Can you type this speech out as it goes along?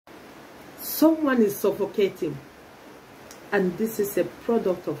Someone is suffocating, and this is a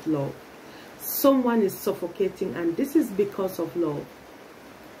product of love. Someone is suffocating, and this is because of love.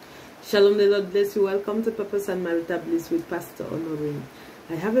 Shalom, the Lord bless you. Welcome to Purpose and Marital Bliss with Pastor Honorine.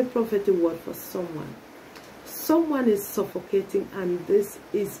 I have a prophetic word for someone. Someone is suffocating, and this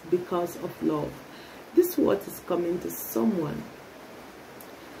is because of love. This word is coming to someone.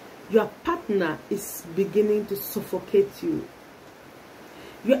 Your partner is beginning to suffocate you.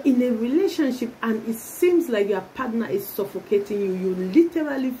 You're in a relationship and it seems like your partner is suffocating you. You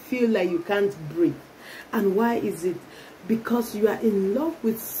literally feel like you can't breathe. And why is it? Because you are in love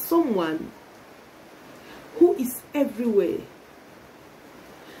with someone who is everywhere.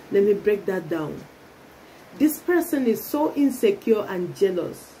 Let me break that down. This person is so insecure and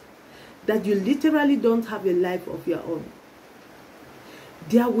jealous that you literally don't have a life of your own.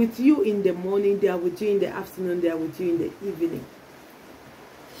 They are with you in the morning, they are with you in the afternoon, they are with you in the evening.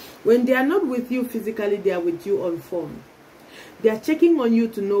 When they are not with you physically, they are with you on phone. They are checking on you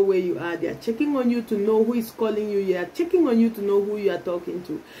to know where you are. They are checking on you to know who is calling you. They are checking on you to know who you are talking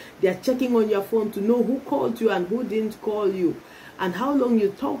to. They are checking on your phone to know who called you and who didn't call you, and how long you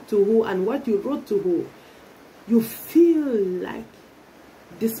talked to who and what you wrote to who. You feel like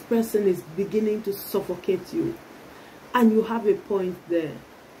this person is beginning to suffocate you. And you have a point there.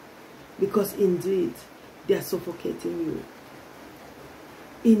 Because indeed, they are suffocating you.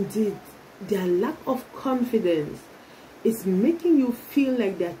 Indeed, their lack of confidence is making you feel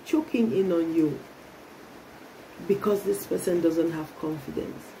like they are choking in on you. Because this person doesn't have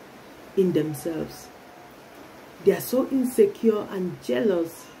confidence in themselves. They are so insecure and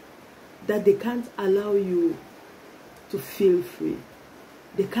jealous that they can't allow you to feel free.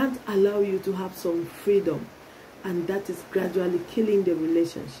 They can't allow you to have some freedom. And that is gradually killing the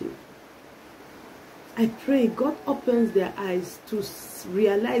relationship. I pray God opens their eyes to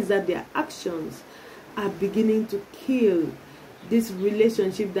realize that their actions are beginning to kill this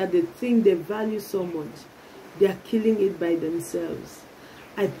relationship that they think they value so much. They are killing it by themselves.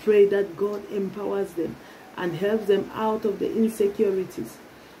 I pray that God empowers them and helps them out of the insecurities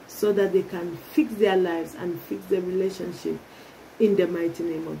so that they can fix their lives and fix their relationship. In the mighty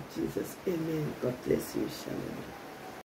name of Jesus. Amen. God bless you. Shalom.